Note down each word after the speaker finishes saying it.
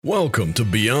Welcome to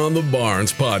Beyond the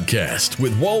Barns podcast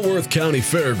with Walworth County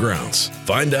Fairgrounds.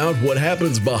 Find out what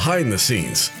happens behind the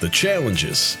scenes, the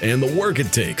challenges, and the work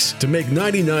it takes to make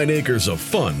 99 acres of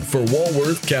fun for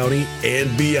Walworth County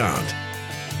and beyond.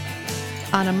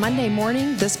 On a Monday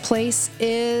morning, this place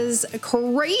is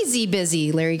crazy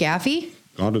busy, Larry Gaffey.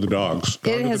 Gone to the dogs.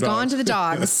 It has gone to the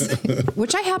dogs,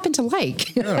 which I happen to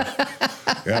like.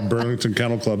 Yeah, Burlington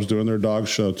Kennel Club's doing their dog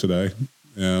show today,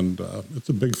 and it's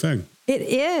a big thing. It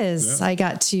is. Yeah. I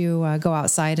got to go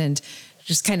outside and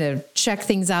just kind of check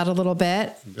things out a little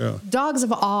bit. Yeah. Dogs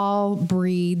of all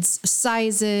breeds,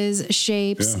 sizes,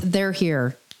 shapes, they're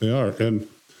here. They are. And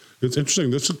it's interesting.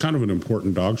 This is kind of an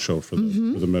important dog show for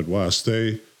the Midwest.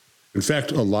 In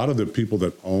fact, a lot of the people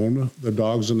that own the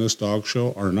dogs in this dog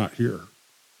show are not here.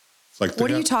 It's like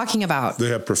what are you talking about? They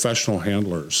have professional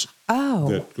handlers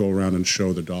that go around and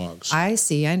show the dogs. I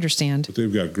see. I understand. But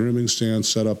they've got grooming stands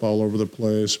set up all over the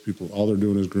place. People, all they're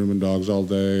doing is grooming dogs all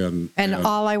day. And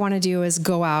all I want to do is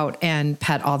go out and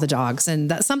pet all the dogs.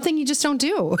 And that's something you just don't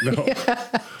do.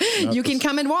 No, you can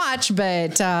come and watch,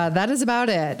 but that is about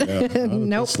it. Yeah,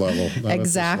 nope. This level.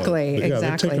 Exactly. Yeah,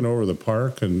 they're taking over the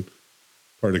park and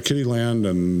part of Kittyland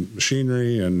and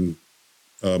machinery, and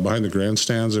behind the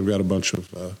grandstands, they've got a bunch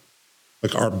of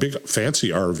like our big fancy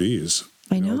RVs.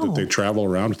 I know that they travel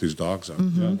around with these dogs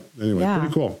on. Yeah. Anyway,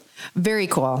 pretty cool. Very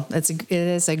cool. It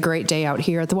is a great day out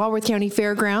here at the Walworth County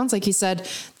Fairgrounds. Like you said,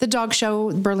 the dog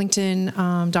show, Burlington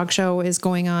Dog Show, is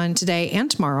going on today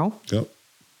and tomorrow.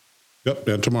 Yep,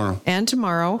 and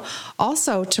tomorrow.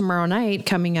 Also, tomorrow night,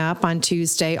 coming up on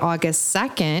Tuesday, August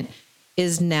 2nd,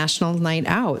 is National Night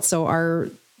Out. So our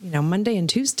Monday and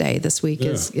Tuesday this week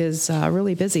is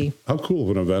really busy. How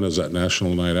cool of an event is that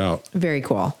National Night Out? Very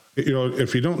cool.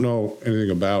 If you don't know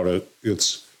anything about it, I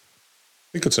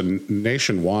think it's a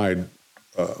nationwide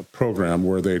program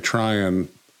where they try and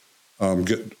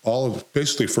get all of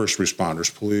basically first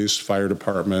responders, police, fire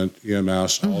department,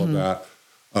 EMS, all of that,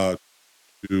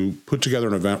 to put together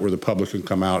an event where the public can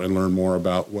come out and learn more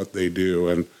about what they do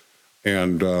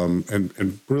and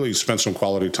really spend some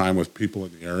quality time with people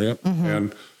in the area.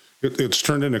 And it's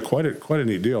turned into quite a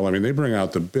neat deal. I mean, they bring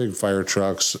out the big fire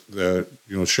trucks. The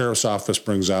sheriff's office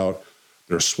brings out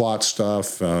their SWAT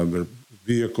stuff, their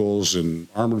vehicles and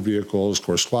armored vehicles, of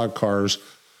course, squad cars.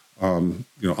 All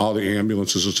the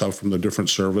ambulances and stuff from the different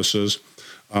services,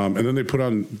 and then they put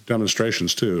on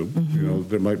demonstrations too.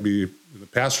 There might be in the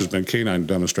past there's been canine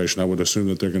demonstration. I would assume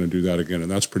that they're going to do that again, and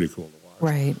that's pretty cool to watch.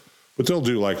 Right. But they'll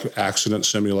do like accident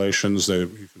simulations. You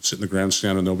can sit in the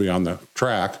grandstand and they'll be on the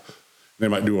track. They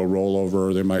might do a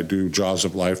rollover. They might do Jaws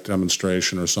of Life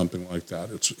demonstration or something like that.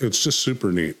 It's just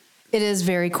super neat. It is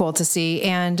very cool to see,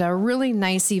 and a really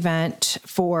nice event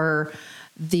for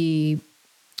the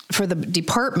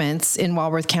departments in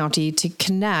Walworth County to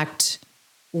connect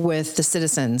with the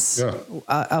citizens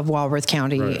of Walworth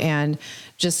County and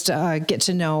just get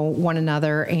to know one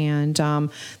another. And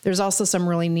there's also some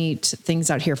really neat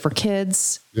things out here for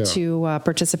kids to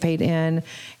participate in,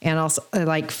 and also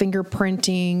like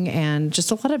fingerprinting and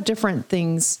just a lot of different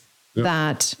things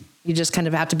that you just kind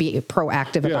of have to be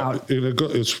proactive about. It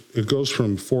goes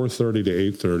from 4:30 to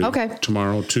 8:30. Okay.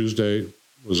 Tomorrow, Tuesday,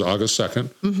 was August 2nd.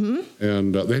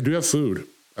 And they do have food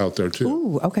out there too.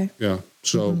 Ooh, okay. Yeah.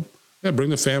 So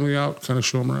bring the family out, kind of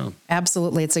show them around.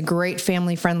 Absolutely. It's a great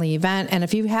family-friendly event. And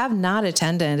if you have not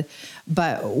attended,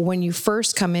 but when you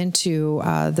first come into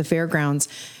the fairgrounds,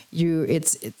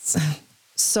 it's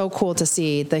so cool to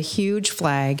see the huge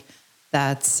flag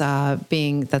that's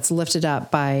lifted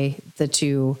up by the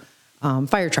two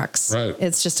fire trucks. Right.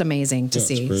 It's just amazing to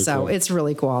see. So cool. It's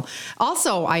really cool.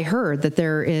 Also, I heard that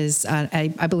there is,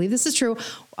 I believe this is true,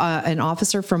 an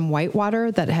officer from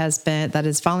Whitewater that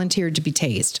has volunteered to be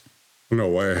tased. No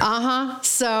way.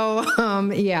 So,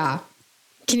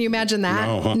 Can you imagine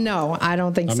that? No, I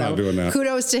don't think so. I'm not doing that.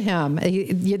 Kudos to him.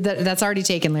 That's already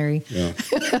taken, Larry. Yeah.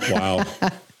 Wow.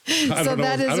 So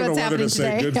that is what's happening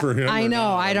today. Good for him. I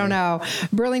know. I don't know.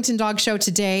 Burlington Dog Show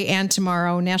today and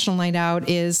tomorrow. National Night Out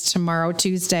is tomorrow,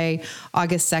 Tuesday,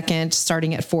 August 2nd,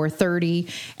 starting at 4:30.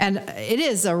 And it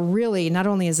is not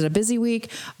only is it a busy week,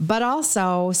 but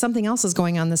also something else is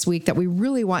going on this week that we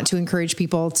really want to encourage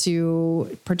people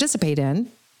to participate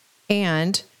in.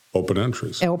 And open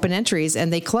entries.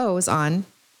 And they close on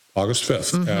August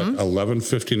 5th at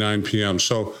 11:59 p.m.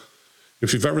 So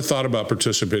if you've ever thought about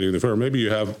participating in the fair, maybe you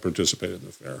have participated in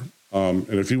the fair, and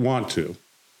if you want to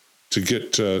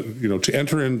get to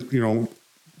enter in,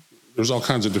 there's all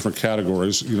kinds of different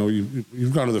categories.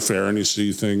 You've gone to the fair and you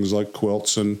see things like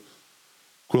quilts and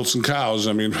cows.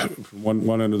 I mean, from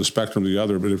one end of the spectrum to the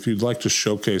other. But if you'd like to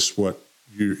showcase what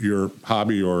your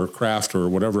hobby or craft or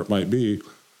whatever it might be,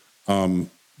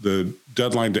 The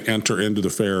deadline to enter into the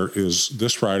fair is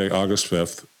this Friday, August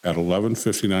 5th at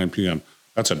 11:59 p.m.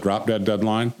 That's a drop-dead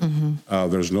deadline.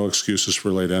 There's no excuses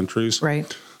for late entries.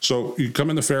 Right. So you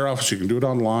come in the fair office. You can do it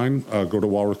online. Go to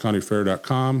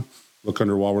walworthcountyfair.com. Look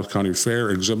under Walworth County Fair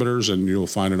exhibitors, and you'll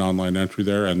find an online entry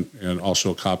there, and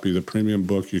also a copy of the premium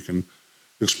book. You can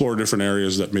explore different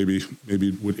areas that maybe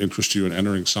would interest you in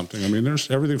entering something. I mean,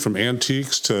 there's everything from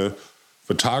antiques to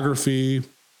photography.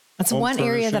 That's one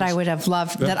area that I would have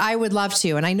loved, that I would love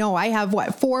to. And I know I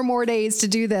have 4 more days to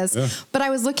do this, but I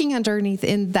was looking underneath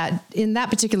in that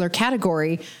particular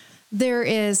category. There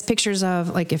is pictures of,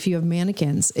 like, if you have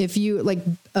mannequins, if you like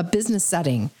a business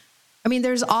setting. I mean,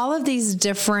 there's all of these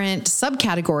different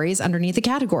subcategories underneath the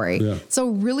category. Yeah. So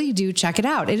really do check it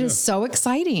out. It is so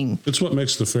exciting. It's what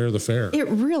makes the fair the fair. It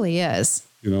really is.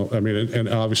 You know, I mean, and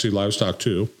obviously livestock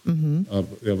too.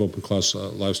 They have open class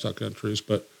livestock entries,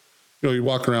 but you know, you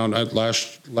walk around.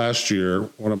 Last year,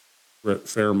 one of my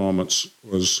fair moments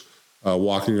was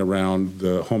walking around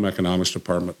the home economics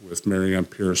department with Mary Ann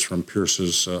Pierce from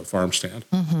Pierce's farm stand.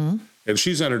 And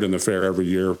she's entered in the fair every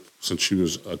year since she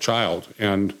was a child.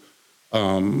 And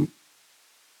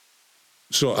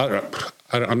so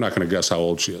I'm not going to guess how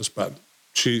old she is, but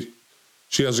she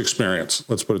has experience.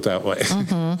 Let's put it that way.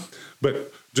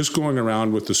 But just going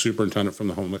around with the superintendent from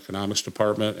the home economics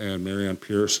department and Mary Ann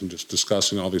Pierce and just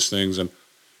discussing all these things, and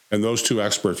those two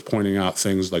experts pointing out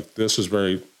things like this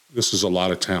is a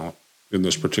lot of talent in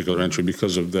this particular entry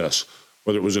because of this,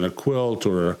 whether it was in a quilt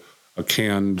or a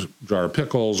canned jar of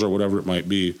pickles or whatever it might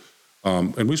be.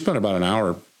 And we spent about an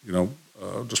hour, you know,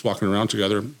 just walking around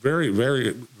together. Very,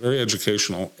 very, very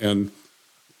educational. And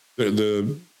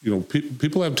the you know,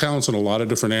 people have talents in a lot of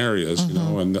different areas, you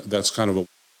know, and that's kind of a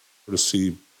to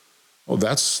see. Oh,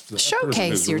 that's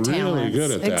showcase your really talents.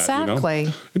 Good at that, exactly. You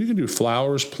know? And you can do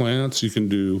flowers, plants. You can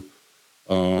do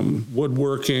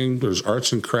woodworking. There's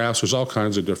arts and crafts. There's all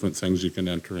kinds of different things you can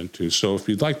enter into. So if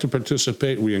you'd like to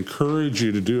participate, we encourage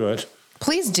you to do it.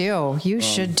 Please do. You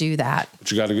should do that. But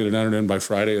you got to get it entered in by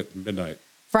Friday at midnight.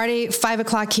 Friday, 5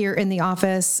 o'clock here in the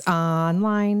office,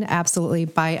 online, absolutely,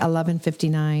 by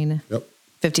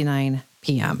 11:59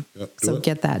 p.m. So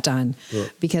get that done,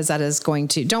 because that is going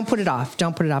to, don't put it off.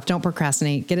 Don't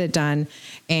procrastinate. Get it done.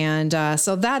 And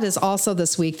so that is also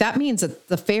this week. That means that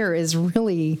the fair is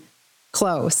really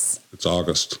close. It's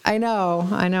August. I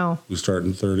know. We start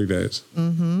in 30 days.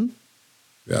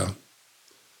 Yeah.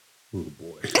 Oh,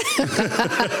 boy.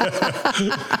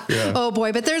 Oh,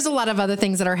 boy. But there's a lot of other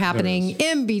things that are happening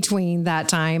in between that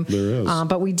time. There is.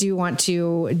 But we do want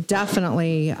to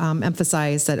definitely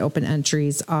emphasize that open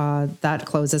entries, that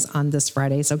closes on this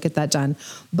Friday. So get that done.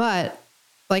 But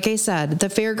like I said, the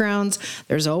fairgrounds,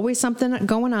 there's always something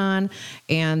going on.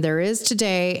 And there is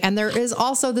today. And there is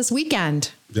also this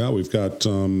weekend. Yeah, we've got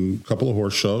a couple of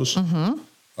horse shows.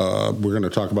 We're going to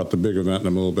talk about the big event in a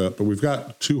little bit, but we've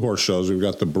got 2 horse shows. We've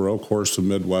got the Baroque Horse of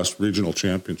Midwest Regional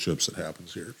Championships that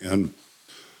happens here. And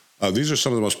these are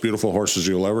some of the most beautiful horses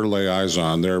you'll ever lay eyes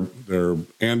on. They're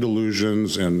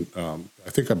Andalusians, and I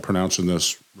think I'm pronouncing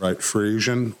this right,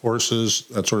 Frisian horses,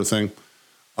 that sort of thing.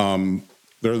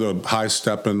 They're the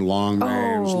high-stepping, long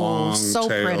manes, long so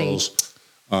tails.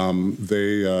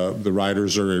 Pretty. The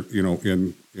riders are, you know,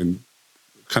 in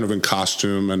kind of in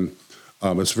costume, and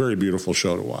it's a very beautiful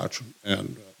show to watch.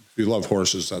 And if you love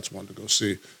horses, that's one to go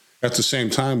see. At the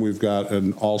same time, we've got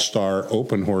an all-star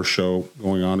open horse show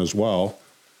going on as well.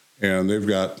 And they've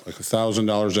got like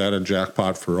 $1,000 added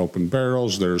jackpot for open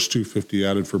barrels. There's $250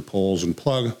 added for poles and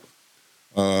plug.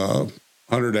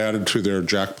 $100 added to their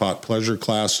jackpot pleasure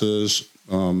classes.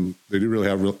 They do really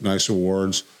have nice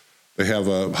awards. They have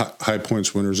high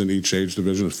points winners in each age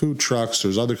division. Food trucks.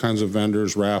 There's other kinds of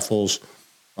vendors, raffles.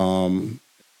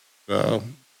 They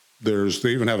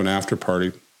even have an after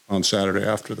party on Saturday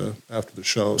after the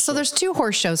show. So there's 2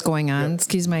 horse shows going on. Yep.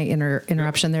 Excuse my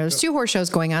interruption there. There's 2 horse shows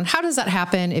going on. How does that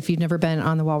happen if you've never been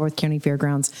on the Walworth County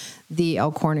Fairgrounds, the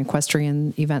Elkhorn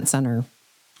Equestrian Event Center?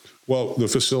 Well, the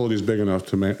facility is big enough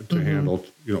to handle,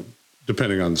 you know,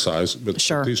 depending on the size. But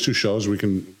sure. These 2 shows, we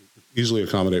can easily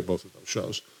accommodate both of those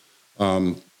shows.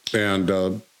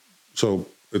 So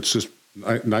it's just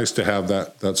nice to have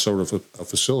that sort of a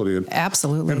facility. And,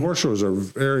 absolutely. And horse shows are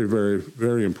very, very,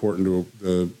 very important to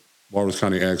the Walworth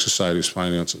County Ag Society's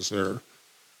finances. They're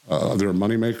a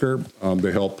moneymaker.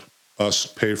 They help us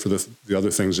pay for the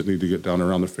other things that need to get done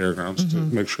around the fairgrounds to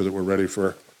make sure that we're ready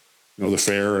for, you know, the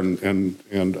fair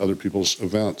and other people's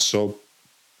events. So,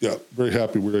 yeah, very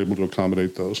happy we were able to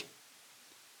accommodate those.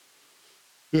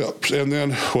 Yeah, and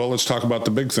then, well, let's talk about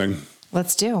the big thing.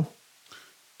 Let's do.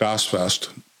 Das Fest.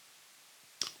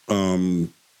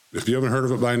 If you haven't heard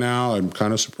of it by now, I'm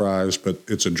kind of surprised, but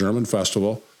it's a German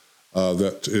festival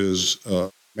that is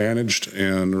managed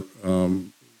and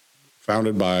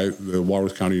founded by the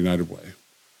Walworth County United Way.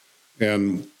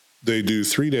 And they do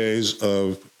 3 days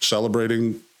of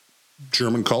celebrating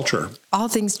German culture. All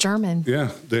things German.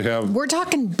 Yeah, they have. We're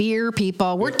talking beer,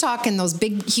 people. We're talking those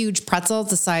big, huge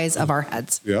pretzels the size of our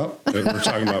heads. Yeah, and we're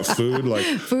talking about food, like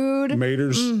food.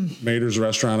 Mater's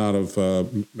restaurant out of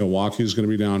Milwaukee is going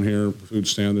to be down here. Food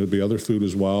stand. There'll be other food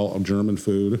as well, German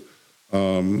food.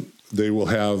 They will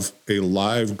have a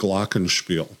live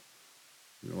glockenspiel.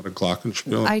 You know what a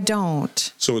glockenspiel is? I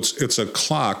don't. So it's a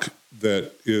clock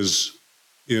that is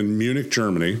in Munich,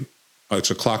 Germany.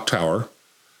 It's a clock tower.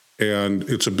 And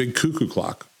it's a big cuckoo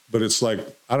clock, but it's like,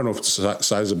 I don't know if it's the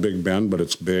size of Big Ben, but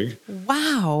it's big.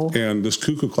 Wow. And this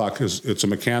cuckoo clock it's a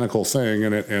mechanical thing.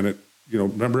 And it,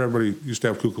 remember everybody used to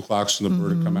have cuckoo clocks and the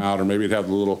bird would come out, or maybe it'd have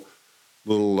the little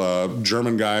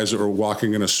German guys that were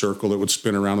walking in a circle that would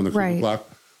spin around on the cuckoo clock.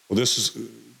 Well, this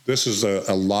is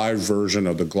a live version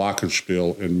of the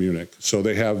Glockenspiel in Munich. So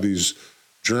they have these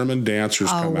German dancers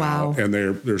come out and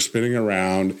they're spinning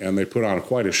around and they put on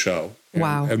quite a show.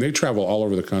 Wow. And they travel all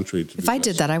over the country. If I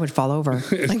did that, I would fall over.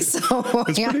 It's pretty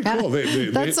cool.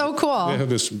 That's so cool. They have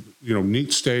this,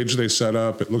 neat stage they set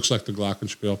up. It looks like the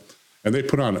Glockenspiel. And they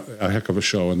put on a heck of a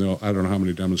show. And I don't know how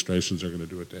many demonstrations they're going to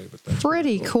do a day. But that's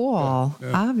pretty cool.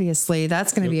 Yeah. Obviously,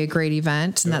 that's going to be a great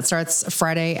event. And that starts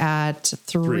Friday at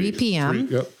 3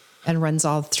 p.m. And runs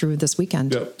all through this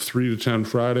weekend. Yep, 3 to 10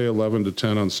 Friday, 11 to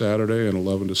 10 on Saturday, and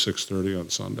 11 to 6:30 on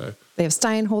Sunday. They have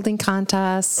Stein holding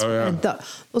contests. Oh, yeah. And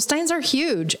those Steins are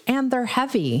huge, and they're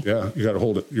heavy. Yeah, you got to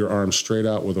hold your arm straight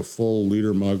out with a full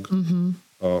liter mug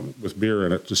with beer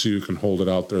in it to see you can hold it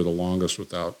out there the longest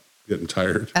without getting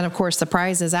tired. And, of course, the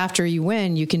prize is after you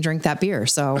win, you can drink that beer.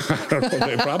 So I don't know,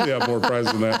 they probably have more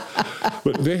prizes than that.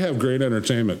 But they have great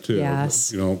entertainment, too.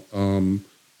 Yes.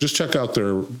 Just check out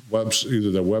either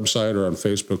their website or on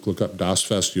Facebook. Look up Das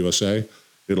Fest USA.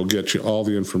 It'll get you all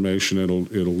the information. It'll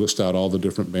list out all the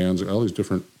different bands, all these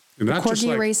different. Not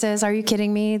corgi races. Are you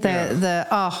kidding me?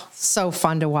 So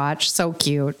fun to watch. So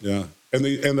cute. Yeah, and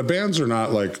the bands are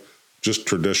not like just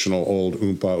traditional old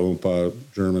oompa oompa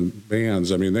German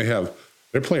bands. I mean,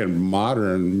 they're playing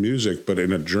modern music, but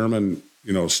in a German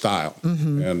style,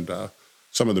 and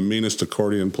some of the meanest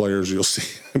accordion players you'll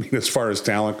see. I mean, as far as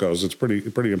talent goes, it's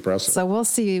pretty impressive. So we'll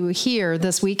see you here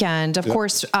this weekend. Of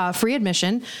course, free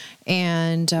admission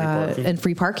and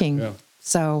free parking. Yeah.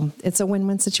 So it's a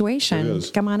win-win situation. It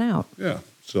is. Come on out. Yeah.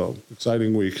 So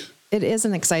exciting week. It is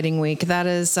an exciting week. That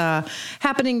is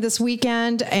happening this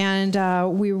weekend,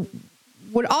 and we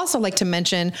would also like to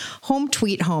mention Home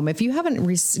Tweet Home. If you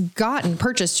haven't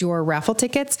purchased your raffle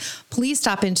tickets, please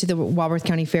stop into the Walworth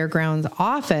County Fairgrounds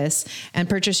office and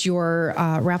purchase your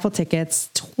raffle tickets.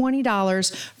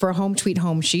 $20 for a Home Tweet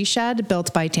Home she shed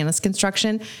built by Tanis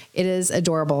Construction. It is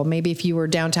adorable. Maybe if you were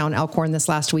downtown Elkhorn this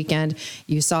last weekend,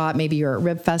 you saw it. Maybe you're at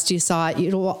Rib Fest, you saw it.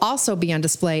 It will also be on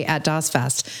display at Das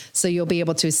Fest. So you'll be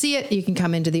able to see it. You can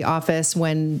come into the office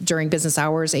during business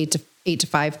hours, 8 to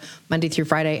 5, Monday through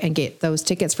Friday, and get those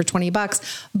tickets for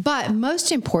 $20. But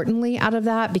most importantly out of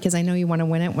that, because I know you want to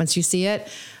win it once you see it,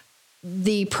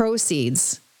 the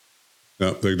proceeds.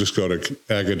 No, they just go to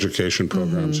ag education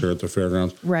programs here at the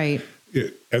fairgrounds. Right.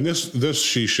 And this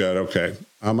she shed, okay,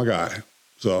 I'm a guy.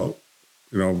 So,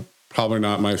 probably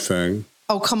not my thing.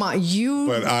 Oh, come on.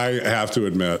 But I have to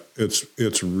admit,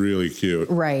 it's really cute.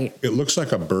 Right. It looks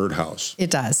like a birdhouse. It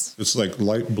does. It's like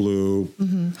light blue.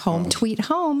 Home Tweet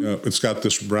Home. It's got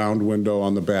this round window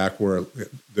on the back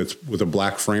that's with a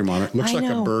black frame on it. Looks like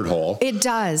a bird hole. It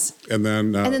does. And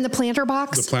then the planter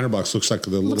box. The planter box looks like a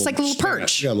little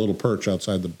perch. Yeah, a little perch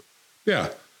outside the. Yeah.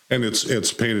 And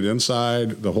it's painted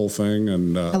inside, the whole thing,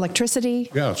 and electricity.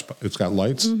 Yeah, it's got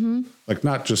lights. Like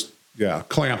not just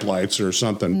clamp lights or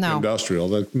something industrial.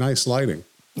 Like nice lighting.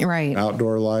 Right.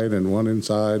 Outdoor light and one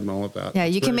inside and all of that. Yeah,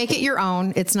 you can make it your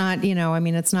own. It's not,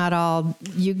 it's not all,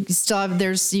 you still have,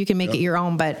 you can make it your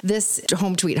own, but this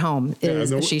Home Tweet Home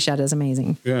the she shed is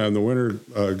amazing. Yeah, and the winner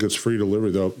gets free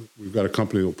delivery, though. We've got a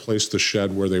company that will place the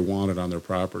shed where they want it on their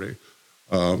property.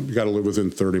 You got to live within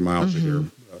 30 miles of here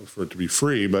for it to be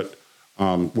free, but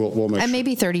we'll make and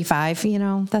maybe 35,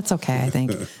 that's okay, I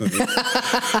think.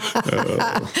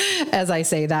 As I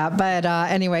say that. But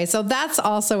anyway, so that's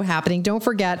also happening. Don't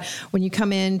forget when you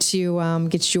come in to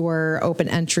get your open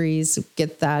entries,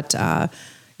 get that.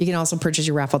 You can also purchase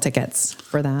your raffle tickets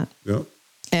for that. Yep.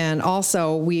 And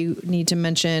also we need to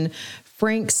mention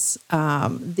Frank's,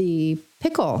 the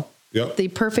pickle,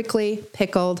 the perfectly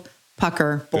pickled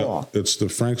pucker bowl. Yeah, it's the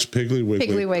Frank's Piggly Wiggly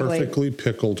Piggly Wiggly perfectly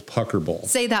pickled pucker bowl.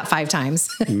 Say that 5 times.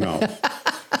 No.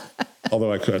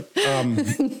 although I could.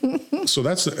 So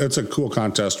it's a cool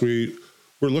contest. We're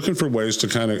looking for ways to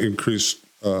kind of increase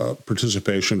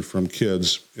participation from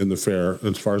kids in the fair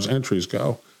as far as entries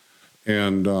go.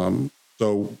 And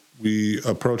so we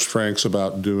approached Frank's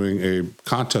about doing a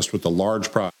contest with a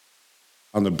large prize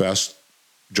on the best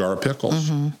jar of pickles.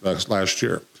 That's last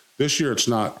year. This year, it's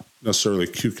not necessarily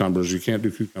cucumbers. You can't do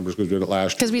cucumbers because we did it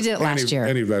last year. Because we did it last year.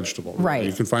 Any vegetable. Right.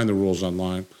 You can find the rules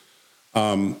online.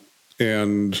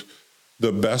 And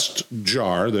the best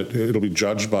jar, that it'll be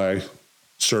judged by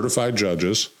certified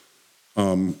judges.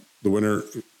 The winner,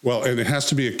 well, and it has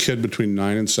to be a kid between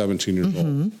 9 and 17 years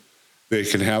old. They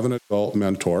can have an adult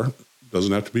mentor.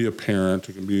 Doesn't have to be a parent.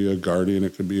 It can be a guardian.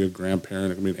 It could be a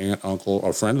grandparent. It can be an aunt, uncle,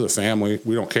 a friend of the family.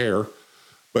 We don't care.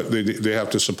 But they have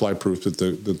to supply proof that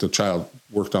the child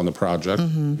worked on the project.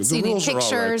 The So you need rules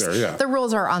pictures. are all right there, yeah. The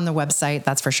rules are on the website,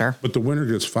 that's for sure. But the winner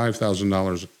gets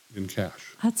 $5,000 in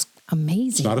cash. That's amazing.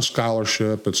 It's not a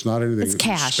scholarship. It's not anything. It's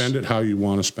cash. You spend it how you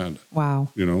want to spend it. Wow.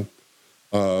 You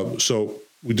know? So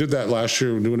we did that last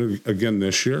year. We're doing it again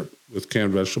this year with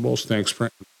canned vegetables. Thanks,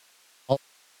 Frank.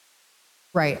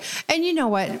 Right. And you know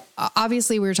what?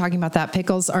 Obviously, we were talking about that.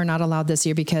 Pickles are not allowed this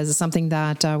year because it's something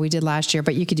that we did last year,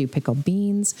 but you could do pickled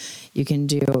beans. You can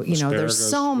do, there's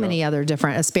so many other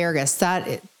different asparagus.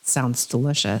 It sounds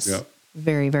delicious. Yeah.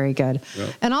 Very, very good. Yeah.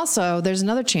 And also, there's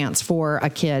another chance for a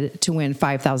kid to win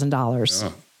 $5,000.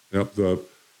 Yeah. Yep.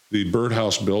 The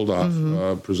birdhouse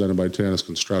build-off presented by Tanis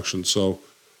Construction. So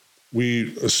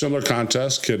a similar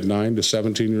contest, kid 9 to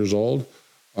 17 years old.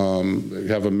 They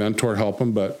have a mentor help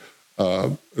them, but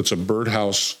it's a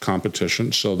birdhouse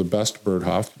competition. So the best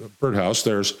birdhouse,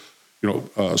 there's,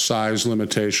 size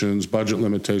limitations, budget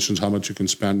limitations, how much you can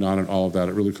spend on it, all of that.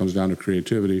 It really comes down to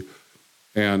creativity.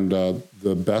 And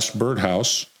the best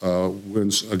birdhouse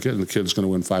wins. Again, the kid's going to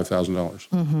win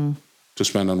 $5,000 to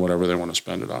spend on whatever they want to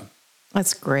spend it on.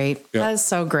 That's great. Yeah. That is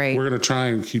so great. We're going to try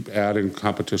and keep adding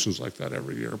competitions like that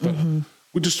every year. But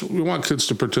we want kids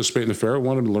to participate in the fair. We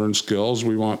want them to learn skills.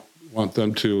 We want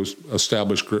them to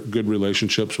establish good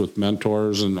relationships with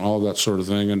mentors and all that sort of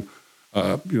thing. And,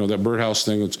 that birdhouse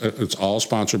thing, it's all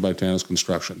sponsored by Tanis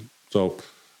Construction. So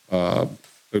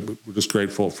we're just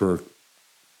grateful for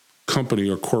company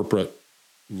or corporate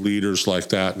leaders like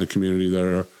that in the community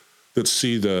that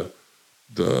see the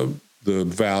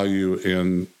value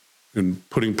in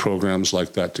putting programs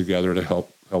like that together to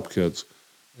help kids.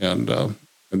 And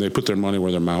they put their money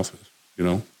where their mouth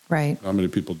is, Right. Not many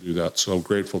people do that. So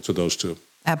grateful to those two.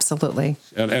 Absolutely.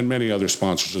 And many other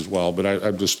sponsors as well. But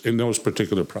I'm just, in those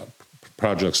particular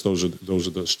projects, those are the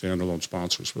standalone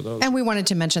sponsors for those. And we wanted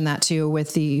to mention that too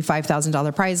with the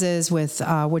 $5,000 prizes,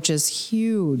 which is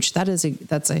huge.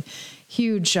 That's a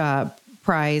huge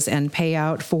prize and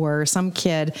payout for some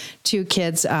kid, 2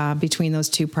 kids between those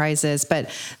 2 prizes.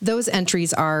 But those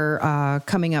entries are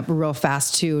coming up real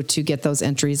fast too to get those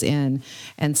entries in.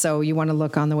 And so you want to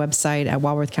look on the website at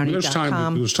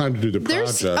walworthcounty.com. There's time to do the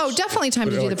project. Definitely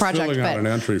time to do the project.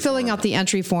 But filling out the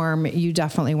entry form, you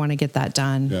definitely want to get that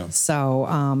done. Yeah. So,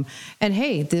 and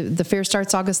hey, the fair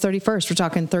starts August 31st. We're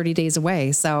talking 30 days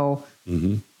away. So,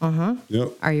 Yep.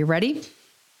 Are you ready?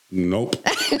 Nope.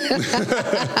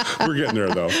 We're getting there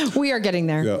though. We are getting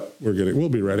there. Yeah, we'll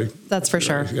be ready. That's for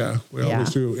sure. Yeah, we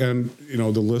always do. And,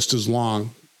 the list is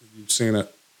long. You've seen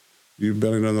it. You've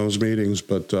been in those meetings,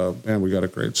 but man, we got a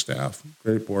great staff,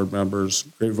 great board members,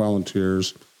 great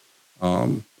volunteers.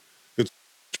 It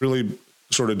really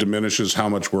sort of diminishes how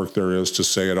much work there is to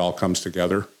say it all comes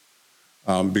together.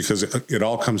 Because it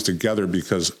all comes together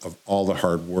because of all the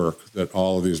hard work that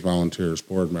all of these volunteers,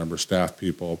 board members, staff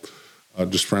people,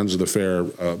 just friends of the fair,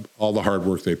 all the hard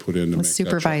work they put in to make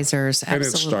supervisors, that. And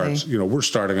absolutely. it starts, we're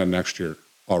starting on next year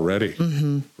already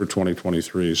for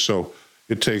 2023. So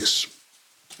it takes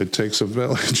a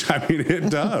village. I mean, it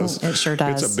does. It sure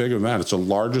does. It's a big event. It's the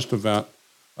largest event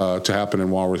to happen in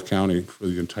Walworth County for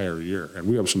the entire year. And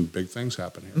we have some big things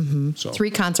happening here. So 3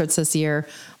 concerts this year,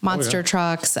 monster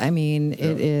trucks. I mean,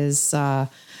 it is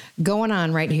going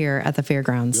on right here at the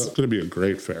fairgrounds. It's going to be a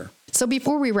great fair. So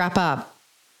before we wrap up,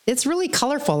 it's really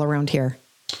colorful around here.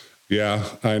 Yeah,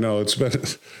 I know. It's been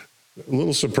a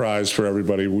little surprise for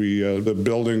everybody. The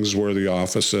buildings where the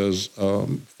office is,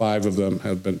 5 of them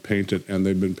have been painted, and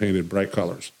they've been painted bright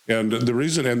colors. And the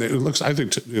reason, and it looks, I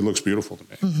think it looks beautiful to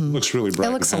me. It looks really bright.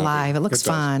 It looks alive. It looks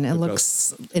fun. It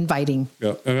looks inviting.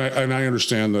 Yeah, and I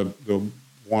understand the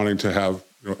wanting to have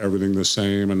everything the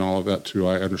same and all of that too.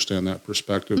 I understand that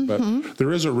perspective, but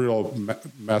there is a real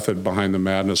method behind the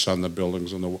madness on the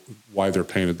buildings and why they're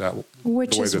painted the way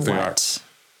that they are. Which is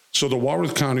So the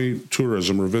Walworth County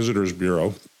Tourism or Visitors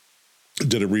Bureau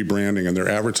did a rebranding, and they're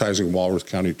advertising Walworth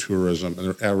County tourism, and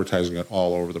they're advertising it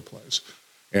all over the place.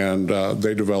 And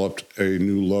they developed a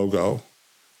new logo.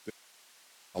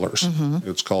 Colors.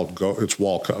 It's called it's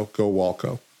Walco, Go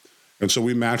Walco. And so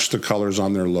we matched the colors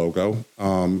on their logo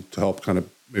to help kind of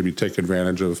maybe take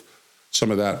advantage of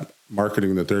some of that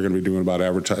marketing that they're going to be doing about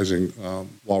advertising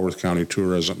Walworth County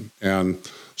tourism. And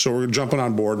so we're jumping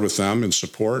on board with them in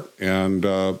support, and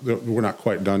we're not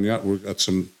quite done yet. We've got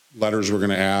some letters we're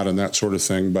going to add and that sort of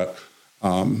thing, but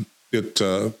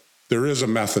there is a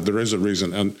method, there is a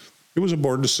reason. And it was a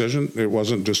board decision. It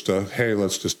wasn't just a, hey,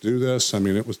 let's just do this. I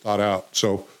mean, it was thought out.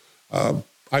 So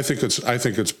I think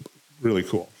it's really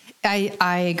cool.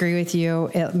 I agree with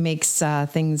you. It makes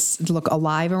things look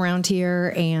alive around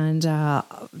here, and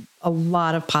a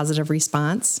lot of positive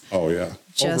response. Oh yeah,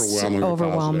 just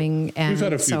overwhelming. And we've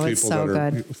had a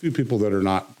few people that are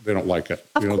not. They don't like it.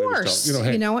 Of course,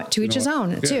 hey, what? To each his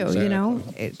own, too.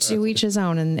 Exactly. To each his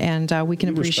own, and we can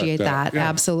appreciate that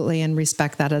absolutely, and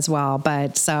respect that as well.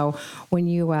 But so when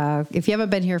you, if you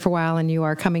haven't been here for a while and you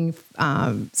are coming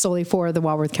solely for the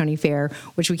Walworth County Fair,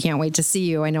 which we can't wait to see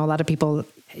you. I know a lot of people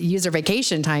use their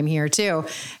vacation time here too,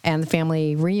 and the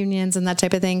family reunions and that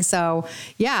type of thing. So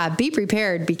yeah, be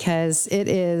prepared, because it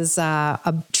is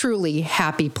a truly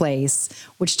happy place,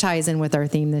 which ties in with our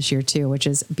theme this year too, which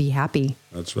is be happy.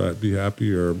 That's right. Be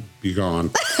happy or be gone.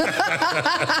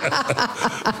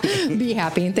 Be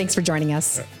happy. And thanks for joining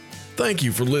us. Thank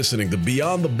you for listening to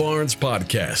Beyond the Barns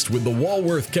podcast with the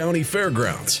Walworth County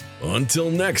Fairgrounds.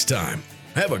 Until next time,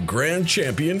 have a grand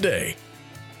champion day.